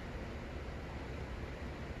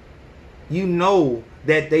 You know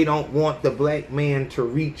that they don't want the black man to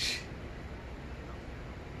reach.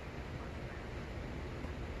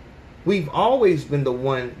 We've always been the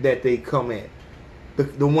one that they come at,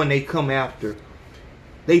 the one they come after.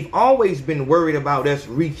 They've always been worried about us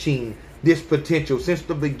reaching this potential since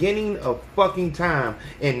the beginning of fucking time.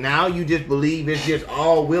 And now you just believe it's just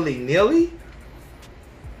all willy-nilly?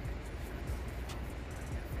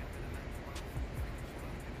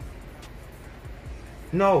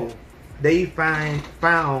 No, they found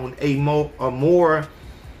a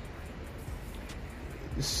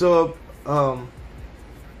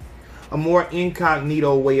more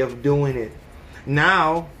incognito way of doing it.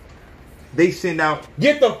 Now they send out,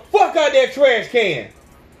 get the fuck out that trash can.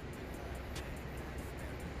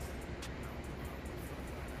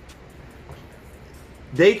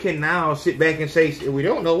 They can now sit back and say, we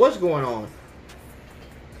don't know what's going on.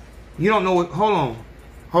 You don't know what,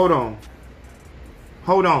 hold on.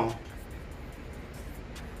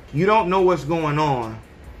 You don't know what's going on.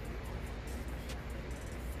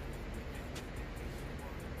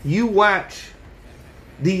 You watch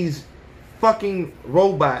these fucking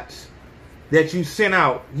robots that you sent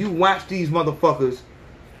out. You watch these motherfuckers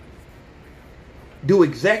do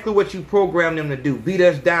exactly what you programmed them to do. Beat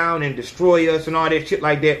us down and destroy us and all that shit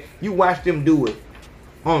like that. You watch them do it.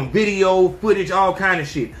 On video, footage, all kind of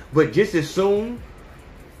shit. But just as soon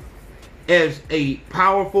as a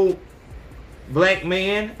powerful black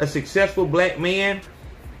man, a successful black man,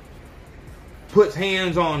 puts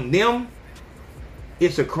hands on them,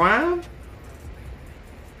 it's a crime.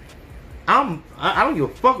 I don't give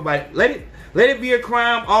a fuck about it. Let it be a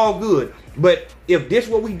crime, all good. But if this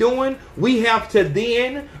what we doing, we have to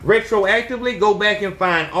then retroactively go back and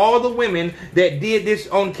find all the women that did this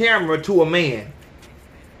on camera to a man.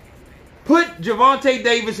 Put Gervonta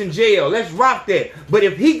Davis in jail. Let's rock that. But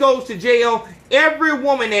if he goes to jail, every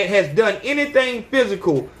woman that has done anything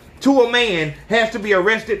physical to a man has to be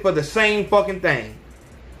arrested for the same fucking thing.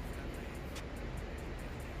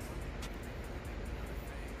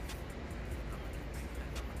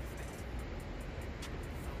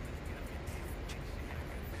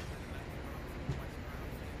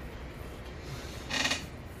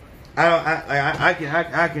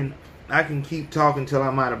 I can keep talking till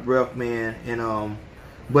I'm out of breath, man. And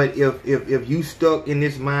but if you stuck in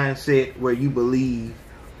this mindset where you believe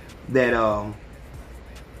that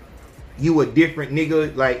you a different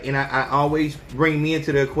nigga, like, and I always bring me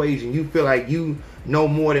into the equation. You feel like you know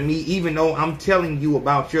more than me, even though I'm telling you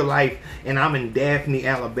about your life, and I'm in Daphne,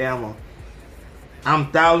 Alabama.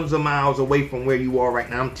 I'm thousands of miles away from where you are right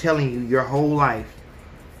now. I'm telling you your whole life.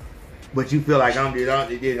 But you feel like I'm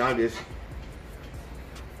just.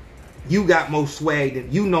 You got more swag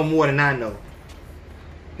than you know more than I know.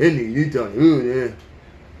 Hey, nigga, you talking? Ooh, yeah.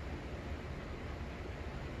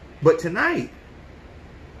 But tonight,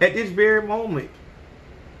 at this very moment,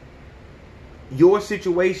 your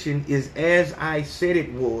situation is as I said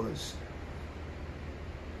it was.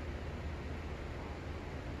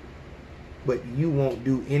 But you won't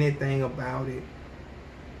do anything about it.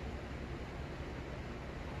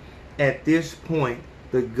 At this point,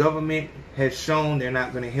 the government has shown they're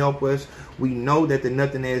not going to help us. We know that the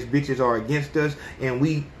nothing ass bitches are against us, and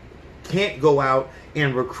we can't go out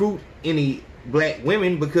and recruit any black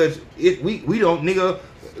women because we don't nigga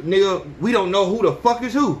we don't know who the fuck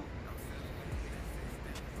is who.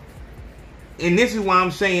 And this is why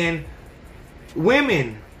I'm saying,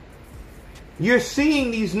 women, you're seeing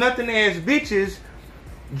these nothing ass bitches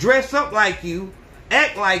dress up like you,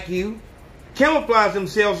 act like you, camouflage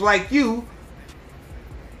themselves like you,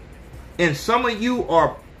 and some of you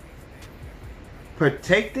are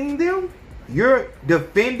protecting them. You're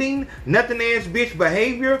defending nothing ass bitch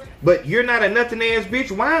behavior, but you're not a nothing ass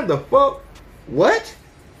bitch. Why the fuck? What?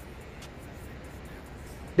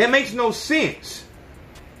 That makes no sense.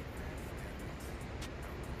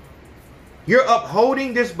 You're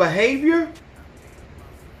upholding this behavior?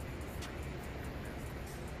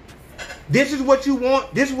 This is what you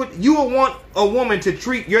want. This is what you would want a woman to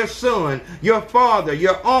treat your son, your father,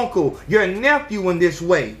 your uncle, your nephew in this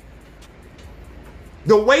way.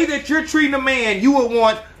 The way that you're treating a man, you would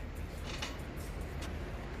want.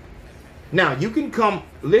 Now, you can come,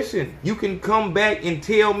 listen, you can come back and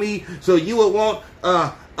tell me, so you would want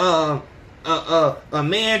a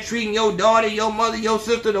man treating your daughter, your mother, your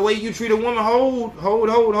sister the way you treat a woman. Hold.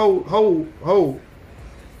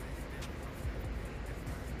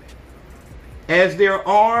 As there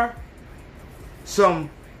are some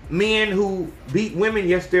men who beat women,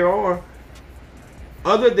 yes, there are.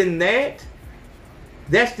 Other than that,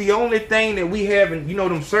 that's the only thing that we have, and you know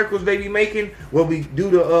them circles they be making, where we do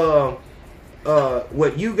the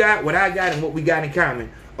what you got, what I got, and what we got in common.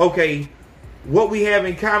 Okay, what we have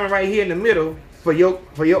in common right here in the middle, for your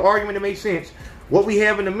argument to make sense, what we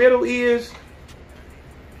have in the middle is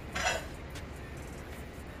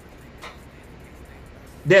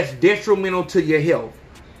that's detrimental to your health.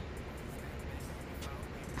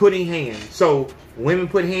 Putting hands. So women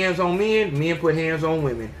put hands on men, men put hands on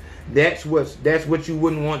women. That's what you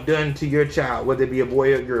wouldn't want done to your child, whether it be a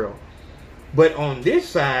boy or a girl. But on this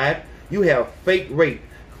side, you have fake rape,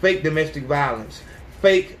 fake domestic violence,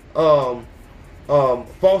 fake false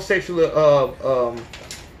sexual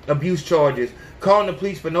abuse charges, calling the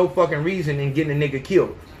police for no fucking reason and getting a nigga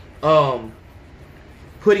killed.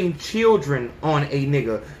 Putting children on a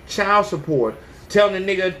nigga, child support, telling a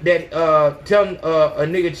nigga that telling a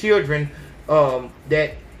nigga children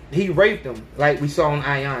that he raped them, like we saw on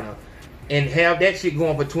Ayana, and have that shit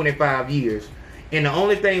going for 25 years. And the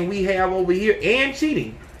only thing we have over here, and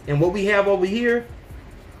cheating, and what we have over here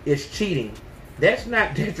is cheating. That's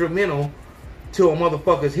not detrimental to a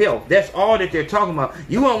motherfucker's health. That's all that they're talking about.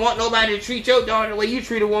 You don't want nobody to treat your daughter the way you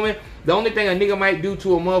treat a woman. The only thing a nigga might do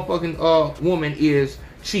to a motherfucking woman is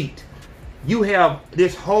cheat. You have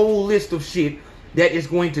this whole list of shit that is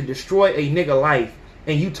going to destroy a nigga life,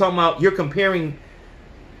 and you talking about you're comparing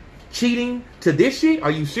cheating to this shit?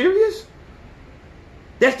 Are you serious?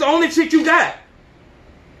 That's the only shit you got.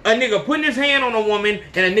 A nigga putting his hand on a woman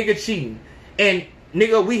and a nigga cheating. And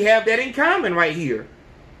nigga, we have that in common right here.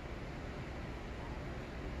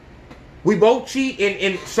 We both cheat,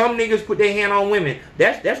 and some niggas put their hand on women.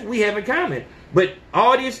 That's what we have in common. But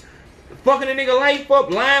all this fucking a nigga life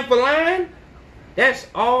up line for line, that's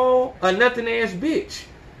all a nothing ass bitch.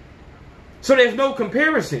 So there's no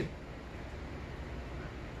comparison.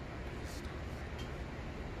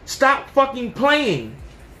 Stop fucking playing.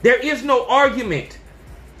 There is no argument.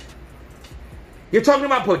 You're talking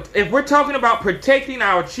about, if we're talking about protecting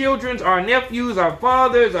our children's, our nephews, our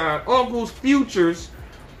fathers, our uncles' futures,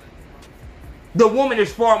 the woman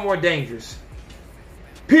is far more dangerous.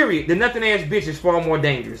 Period. The nothing ass bitch is far more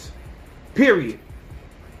dangerous. Period.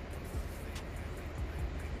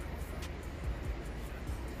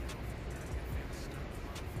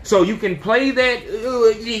 So you can play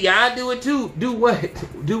that. Yeah, I do it too. Do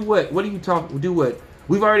what? Do what? What are you talking? Do what?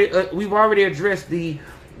 We've already addressed the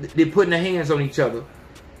putting the hands on each other.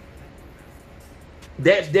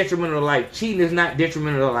 That's detrimental to life. Cheating is not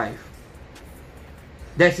detrimental to life.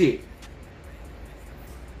 That's it.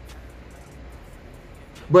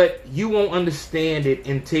 But you won't understand it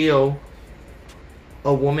until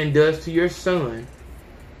a woman does to your son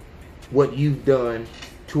what you've done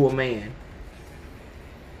to a man.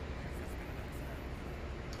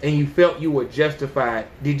 And you felt you were justified.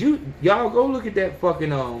 Did y'all go look at that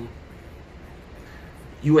fucking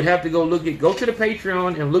you would have to go to the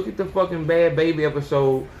Patreon and look at the fucking Bad Baby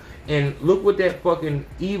episode and look what that fucking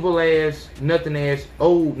evil ass,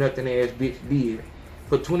 old nothing ass bitch did.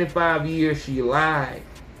 For 25 years she lied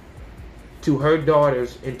to her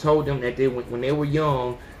daughters and told them that when they were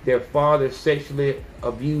young, their father sexually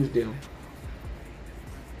abused them.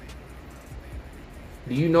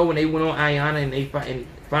 Do you know when they went on Ayana and they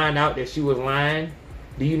find out that she was lying?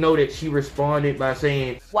 Do you know that she responded by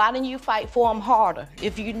saying, "Why didn't you fight for him harder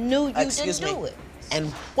if you knew you didn't do it?"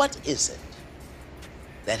 And what is it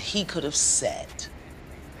that he could have said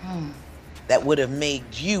that would have made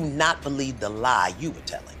you not believe the lie you were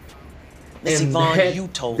telling? Miss Yvonne, you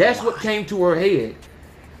told that's the what lie. came to her head.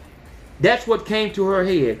 That's what came to her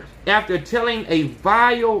head. After telling a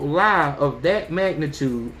vile lie of that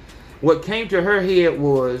magnitude, what came to her head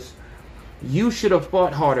was, you should have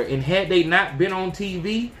fought harder. And had they not been on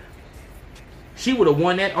TV, she would have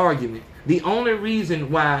won that argument. The only reason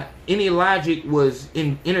why any logic was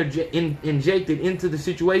injected into the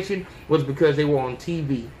situation was because they were on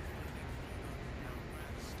TV.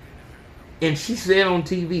 And she said on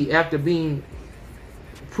TV, after being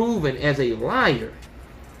proven as a liar.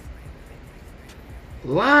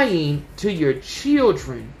 Lying to your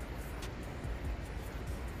children.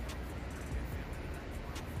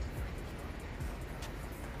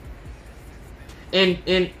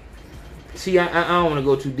 And see, I don't want to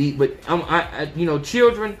go too deep, but you know,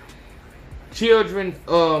 children,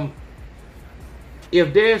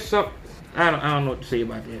 if there's some, I don't know what to say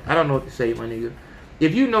about that. I don't know what to say, my nigga.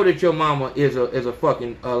 If you know that your mama is a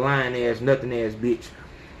fucking lying ass, nothing ass bitch,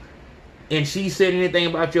 and she said anything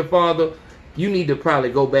about your father, you need to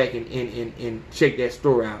probably go back and check that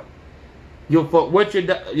story out. Your father?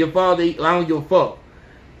 I don't give a fuck.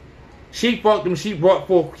 She fucked him. She brought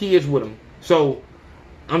 4 kids with him. So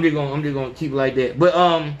I'm just gonna keep it like that. But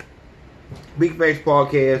Big Face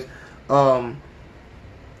Podcast.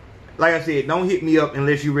 Like I said, don't hit me up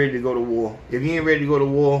unless you're ready to go to war. If you ain't ready to go to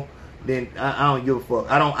war, then I don't give a fuck.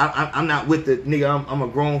 I'm not with the nigga. I'm a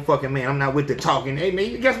grown fucking man. I'm not with the talking. Hey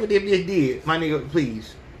man, guess what this bitch did? My nigga,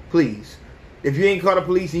 please. If you ain't called the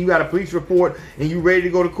police and you got a police report and you ready to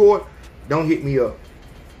go to court, don't hit me up,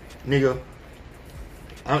 nigga.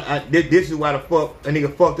 This is why the fuck a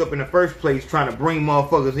nigga fucked up in the first place, trying to bring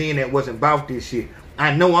motherfuckers in that wasn't about this shit.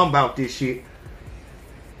 I know I'm about this shit.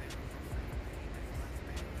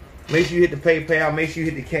 Make sure you hit the PayPal. Make sure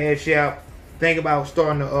you hit the Cash App. Think about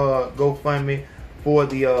starting the GoFundMe for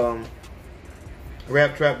the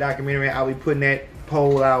Rap Trap documentary. I'll be putting that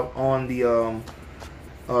poll out on the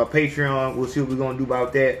Patreon. We'll see what we're gonna do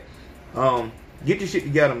about that. Get your shit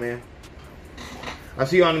together, man. I'll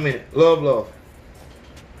see you in a minute. Love.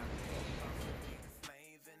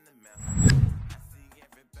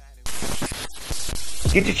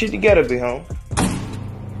 Get your shit together, big home.